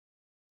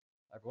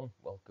Everyone,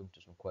 welcome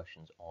to some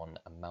questions on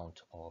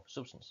amount of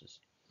substances.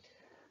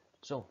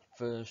 So,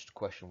 first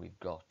question we've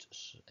got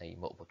a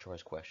multiple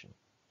choice question.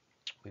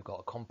 We've got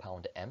a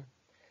compound M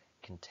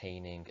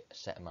containing a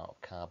set amount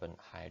of carbon,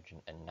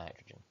 hydrogen, and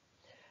nitrogen.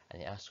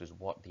 And it asks us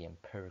what the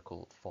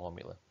empirical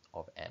formula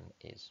of M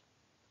is.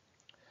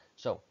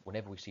 So,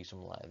 whenever we see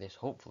something like this,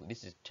 hopefully,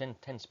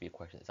 tends to be a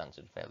question that's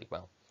answered fairly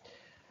well.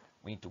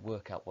 We need to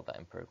work out what that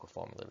empirical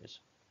formula is.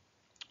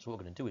 So what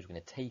we're going to do is we're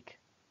going to take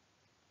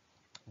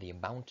the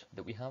amount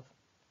that we have.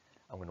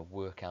 I'm going to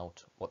work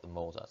out what the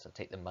moles are. So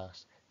take the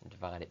mass and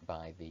divide it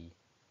by the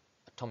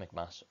atomic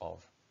mass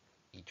of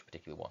each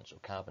particular one. So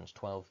carbon's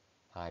 12,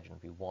 hydrogen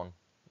will be 1,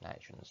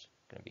 nitrogen's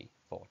going to be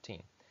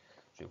 14.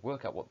 So we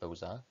work out what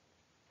those are,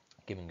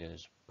 giving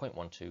us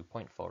 0.12,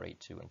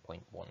 0.482 and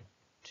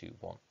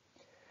 0.121.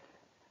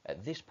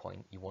 At this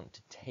point, you want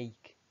to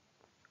take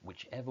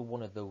whichever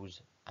one of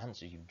those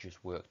answers you've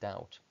just worked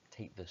out,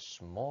 take the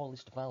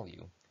smallest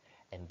value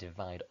and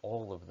divide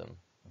all of them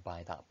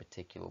by that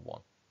particular one.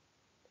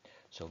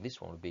 So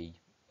this one would be,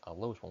 our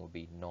lowest one would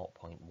be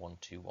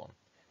 0.121. So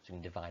we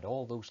can divide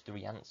all those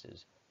three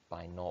answers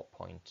by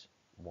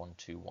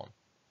 0.121.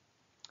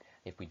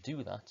 If we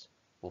do that,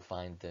 we'll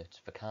find that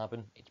for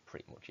carbon, it's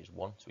pretty much is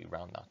 1, so we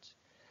round that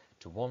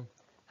to 1.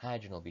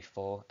 Hydrogen will be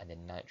 4, and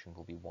then nitrogen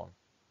will be 1.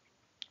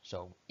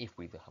 So if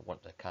we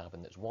want a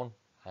carbon that's 1,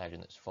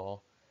 hydrogen that's 4,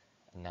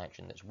 and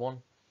nitrogen that's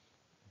 1,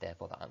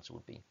 therefore that answer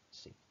would be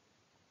C.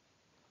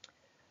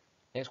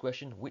 Next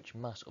question, which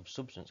mass of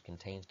substance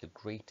contains the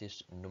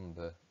greatest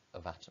number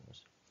of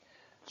atoms?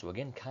 So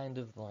again, kind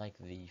of like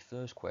the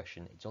first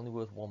question, it's only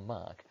worth 1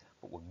 mark,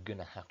 but we're going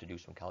to have to do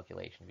some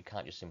calculations. We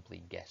can't just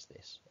simply guess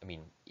this. I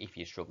mean, if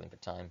you're struggling for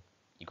time,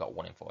 you've got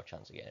 1 in 4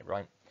 chance of getting it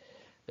right.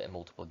 Bit of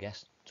multiple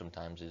guess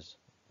sometimes is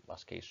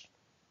last case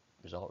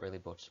result really,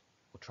 but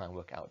we'll try and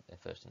work out in the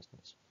first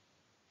instance.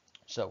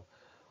 So,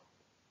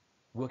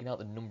 working out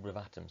the number of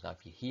atoms. Now,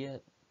 if you hear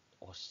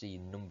or see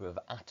number of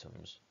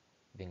atoms,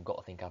 then got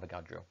to think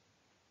Avogadro.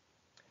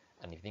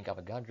 And if you think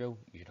Avogadro,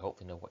 you should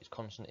hopefully know what his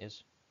constant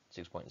is,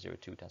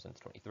 6.02 times 10 to the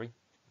 23.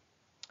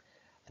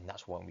 And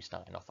that's what we're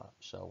starting off at.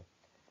 So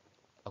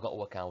I've got to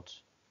work out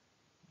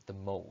the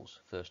moles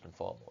first and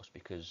foremost,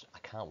 because I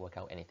can't work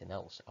out anything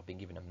else. I've been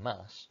given a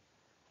mass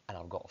and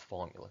I've got a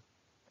formula.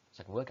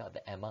 So I can work out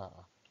the MR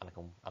and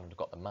I've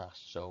got the mass.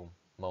 So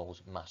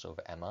moles mass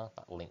over MR,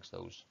 that links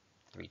those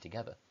three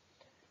together.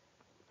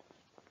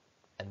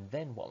 And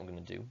then what I'm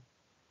going to do,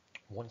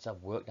 once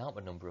I've worked out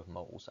my number of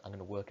moles, I'm going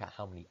to work out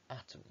how many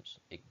atoms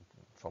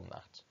from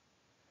that.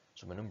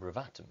 So my number of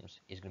atoms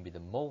is going to be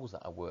the moles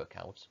that I work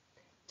out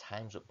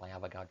times up by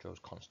Avogadro's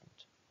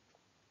constant.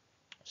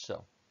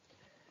 So,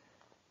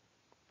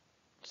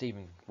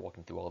 even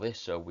walking through all this,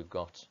 so we've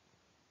got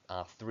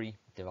R3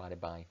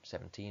 divided by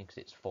 17 because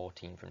it's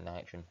 14 from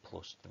nitrogen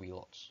plus 3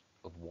 lots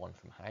of 1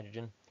 from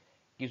hydrogen.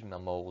 Gives me my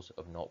moles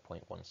of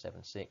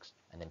 0.176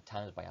 and then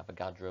times by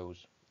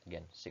Avogadro's,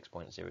 again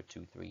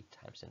 6.023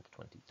 times 10 to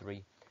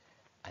 23,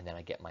 and then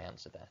I get my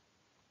answer there.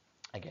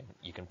 Again,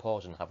 you can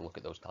pause and have a look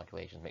at those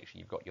calculations, make sure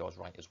you've got yours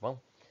right as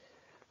well.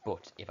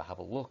 But if I have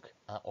a look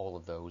at all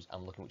of those,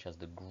 I'm looking which has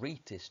the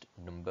greatest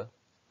number,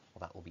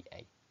 well, that will be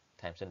A,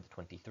 times 10 to the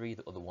 23,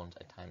 the other ones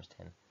are times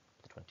 10 to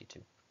the 22.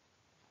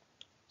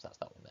 So that's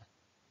that one there.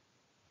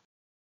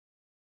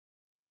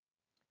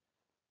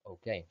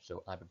 Okay,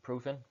 so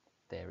ibuprofen,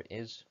 there it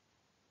is.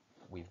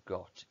 We've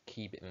got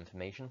key bit of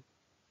information,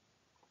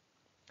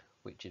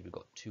 which is we've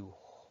got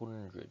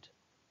 200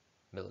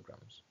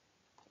 milligrams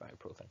of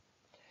ibuprofen.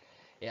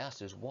 It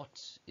asks us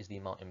what is the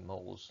amount in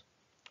moles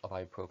of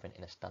ibuprofen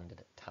in a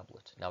standard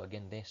tablet. Now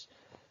again, this,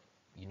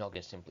 you're not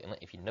going to simply,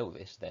 if you know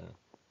this, then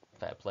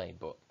fair play,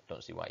 but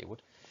don't see why you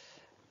would.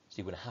 So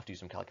you're going to have to do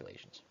some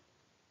calculations.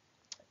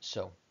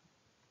 So,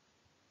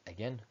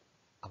 again,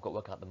 I've got to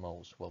work out the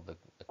moles. Well, the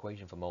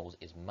equation for moles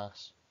is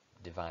mass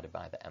divided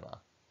by the MR.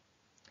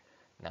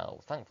 Now,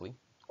 thankfully,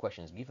 the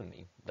question has given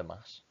me the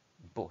mass,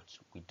 but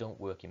we don't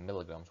work in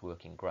milligrams, we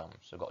work in grams.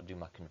 So I've got to do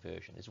my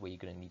conversion. This is where you're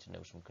going to need to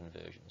know some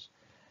conversions.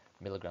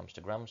 Milligrams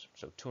to grams,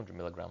 so 200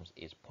 milligrams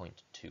is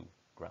 0.2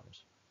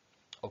 grams.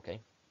 Okay,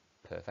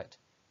 perfect.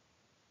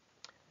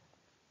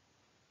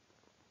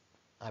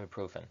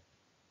 Ibuprofen.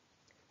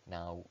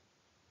 Now,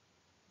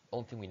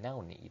 only thing we now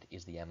need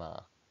is the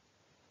MR.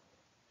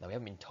 Now, we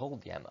haven't been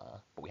told the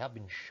MR, but we have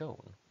been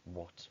shown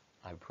what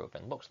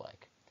ibuprofen looks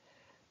like.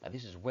 Now,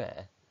 this is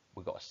where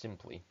we've got to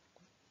simply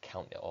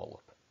count it all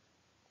up.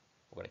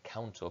 We're going to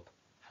count up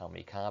how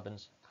many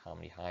carbons, how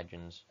many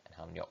hydrogens, and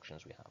how many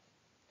oxygens we have.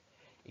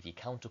 If you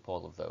count up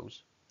all of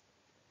those,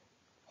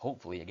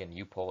 hopefully, again,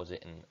 you pause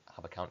it and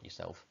have a count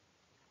yourself.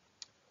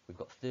 We've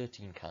got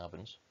 13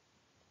 carbons,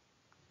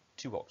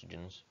 2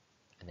 oxygens,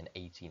 and then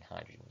 18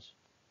 hydrogens.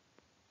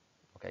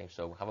 Okay,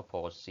 so have a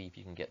pause, see if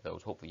you can get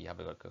those. Hopefully you have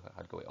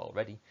had go it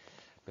already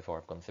before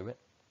I've gone through it.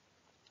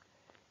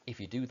 If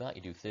you do that,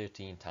 you do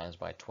 13 times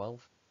by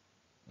 12,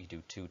 you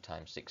do 2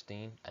 times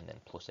 16, and then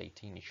plus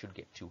 18, you should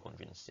get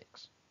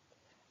 206.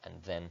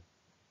 And then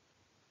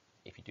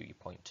if you do your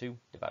 0.2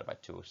 divided by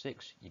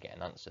 206, you get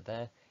an answer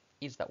there.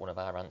 Is that one of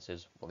our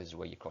answers? Well, this is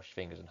where you cross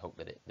your fingers and hope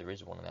that there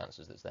is one of the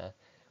answers that's there,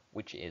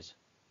 which is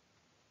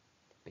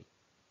B.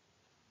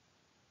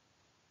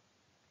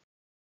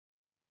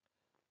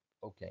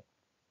 Okay,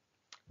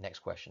 next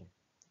question.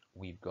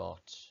 We've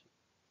got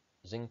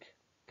zinc,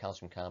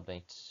 calcium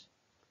carbonate,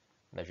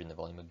 measuring the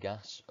volume of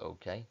gas.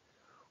 Okay,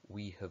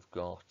 we have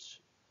got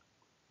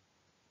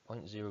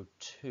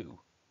 0.02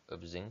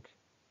 of zinc,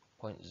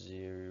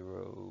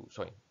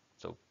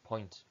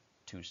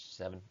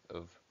 0.27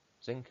 of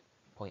zinc,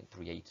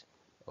 0.38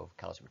 of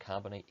calcium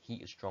carbonate,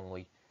 heated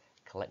strongly,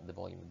 collect the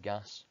volume of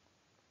gas,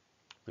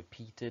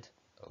 repeated.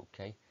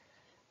 Okay,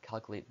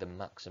 calculate the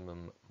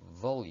maximum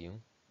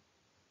volume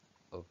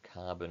of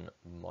carbon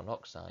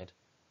monoxide,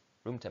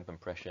 room temp and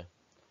pressure,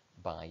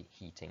 by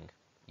heating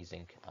your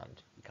zinc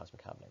and your calcium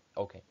carbonate.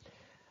 Okay,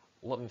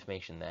 a lot of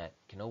information there.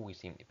 Can always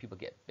seem, if people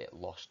get a bit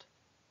lost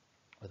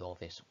with all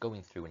this,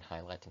 going through and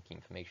highlighting key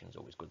information is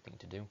always a good thing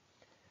to do.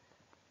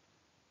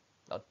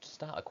 Now, to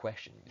start a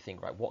question, you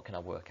think, right, what can I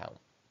work out?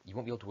 You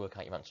won't be able to work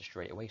out your answer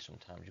straight away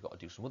sometimes. You've got to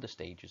do some other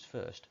stages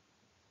first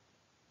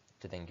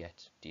to then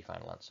get to your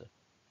final answer.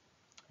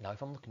 Now,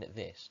 if I'm looking at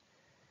this,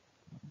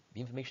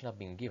 the information I've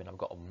been given, I've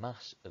got a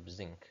mass of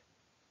zinc.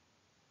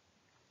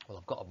 Well,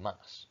 I've got a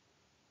mass.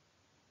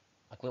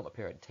 I can look at my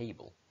periodic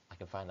table. I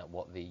can find out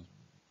what the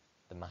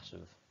mass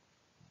of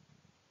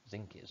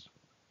zinc is.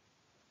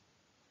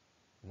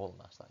 Molar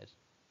mass, that is.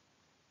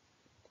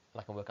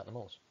 And I can work out the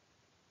moles.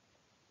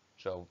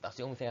 So that's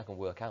the only thing I can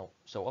work out.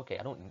 So okay,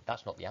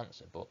 that's not the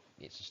answer, but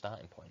it's a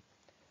starting point.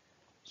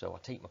 So I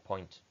take my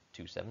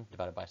 0.27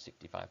 divided by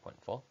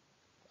 65.4.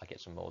 I get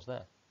some moles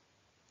there.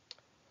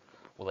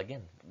 Well,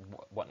 again,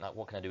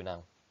 what can I do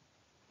now?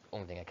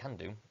 Only thing I can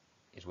do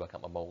is work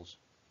out my moles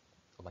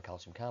of my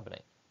calcium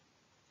carbonate.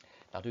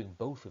 Now, doing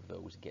both of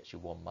those gets you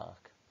 1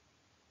 mark.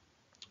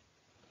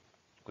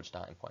 Good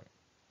starting point.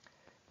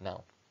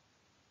 Now,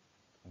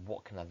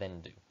 what can I then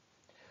do?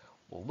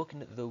 Well,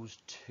 looking at those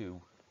two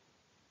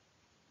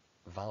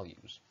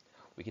values,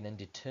 we can then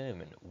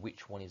determine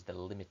which one is the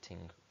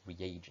limiting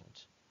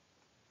reagent.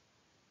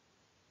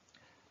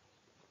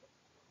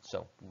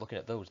 So, looking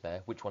at those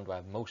there, which one do I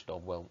have most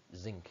of? Well,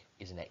 zinc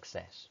is in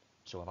excess.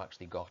 So I've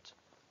actually got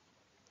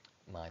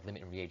my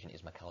limiting reagent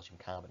is my calcium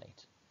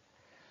carbonate.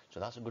 So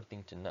that's a good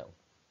thing to know.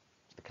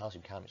 So the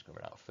calcium carbonate is going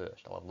to run out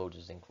first. I'll have loads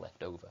of zinc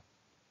left over.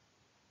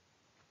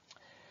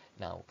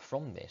 Now,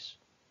 from this,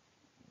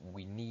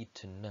 we need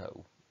to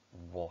know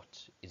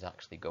what is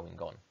actually going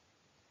on.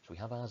 So we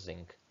have our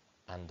zinc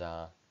and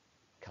our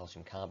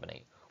calcium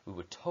carbonate. We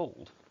were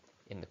told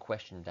in the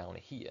question down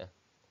here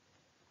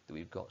that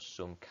we've got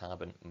some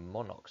carbon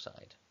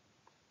monoxide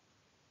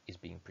is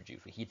being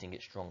produced. We're heating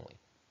it strongly.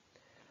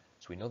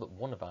 So we know that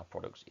one of our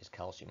products is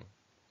calcium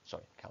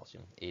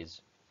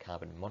is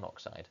carbon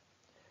monoxide,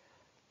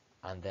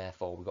 and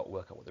therefore we've got to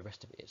work out what the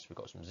rest of it is. So we've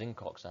got some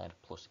zinc oxide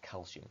plus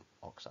calcium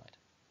oxide.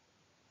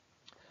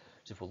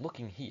 So if we're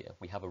looking here,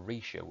 we have a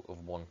ratio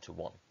of 1 to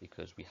 1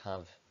 because we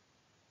have,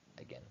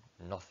 again,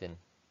 nothing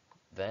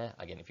there.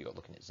 Again, if you're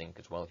looking at zinc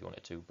as well, if you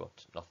wanted to,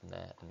 but nothing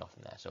there and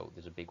nothing there. So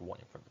there's a big 1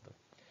 in front of them.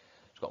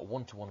 So we've got a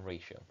 1 to 1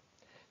 ratio.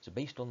 So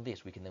based on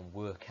this, we can then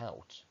work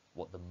out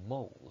what the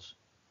moles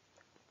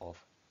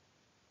of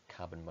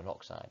carbon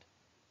monoxide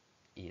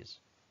is.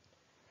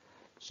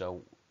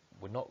 So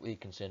we're not really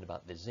concerned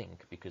about the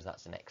zinc because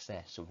that's in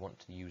excess, so we want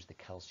to use the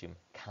calcium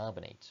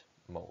carbonate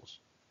moles.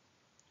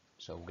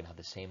 So we're going to have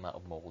the same amount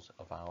of moles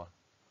of our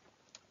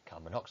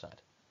carbon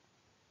monoxide.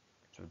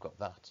 So we've got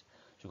that.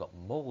 So we've got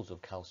moles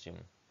of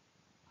calcium,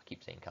 I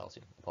keep saying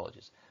calcium,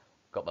 apologies.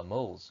 We've got the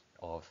moles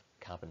of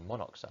carbon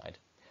monoxide.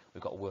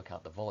 We've got to work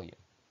out the volume.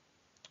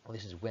 Well,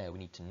 this is where we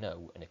need to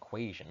know an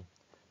equation.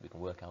 We can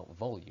work out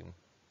volume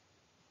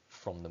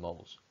from the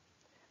moles.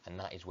 And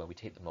that is where we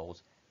take the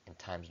moles and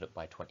times it up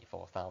by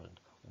 24,000.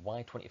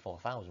 Why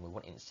 24,000? We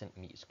want it in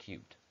centimeters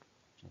cubed.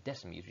 So in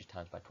decimeters is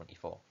times by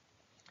 24.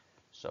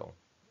 So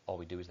all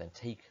we do is then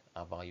take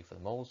our value for the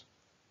moles,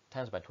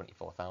 times by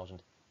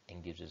 24,000,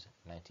 and gives us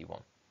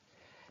 91.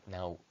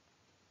 Now,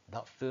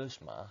 that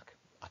first mark,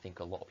 I think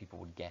a lot of people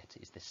would get,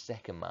 is the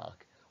second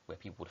mark where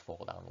people would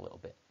fall down a little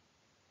bit.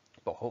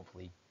 But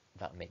hopefully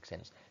that makes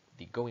sense.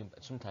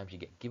 Sometimes you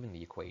get given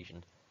the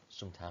equation,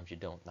 sometimes you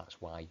don't.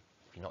 That's why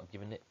if you're not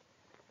given it,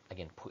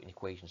 again, putting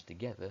equations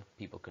together,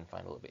 people can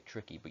find a little bit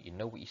tricky, but you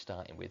know what you're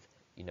starting with,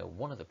 you know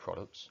one of the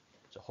products,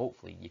 so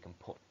hopefully you can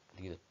put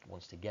the other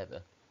ones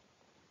together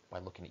by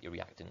looking at your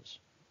reactants,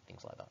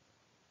 things like that.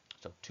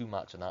 So 2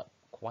 marks on that,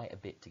 quite a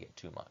bit to get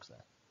 2 marks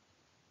there.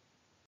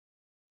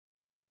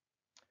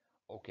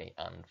 Okay,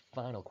 and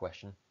final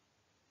question.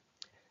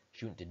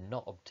 Student did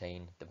not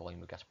obtain the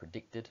volume of gas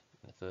predicted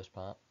in the first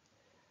part.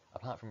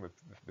 Apart from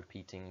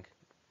repeating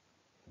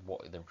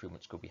what other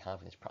improvements could we have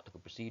in this practical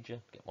procedure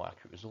to get more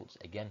accurate results?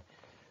 Again,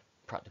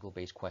 practical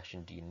based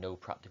question. Do you know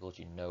practicals?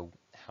 Do you know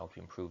how to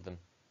improve them?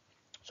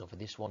 So for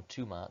this one,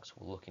 2 marks,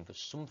 we're looking for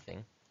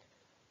something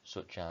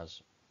such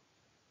as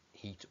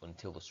heat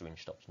until the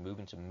syringe stops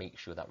moving to make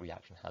sure that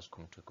reaction has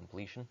come to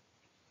completion,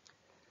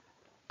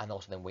 and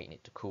also then waiting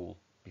it to cool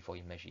before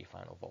you measure your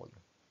final volume.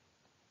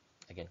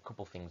 again, a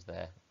couple things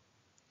there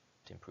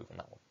to improve on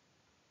that one.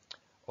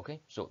 Okay,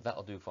 so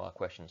that'll do for our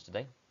questions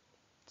today.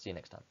 See you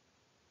next time.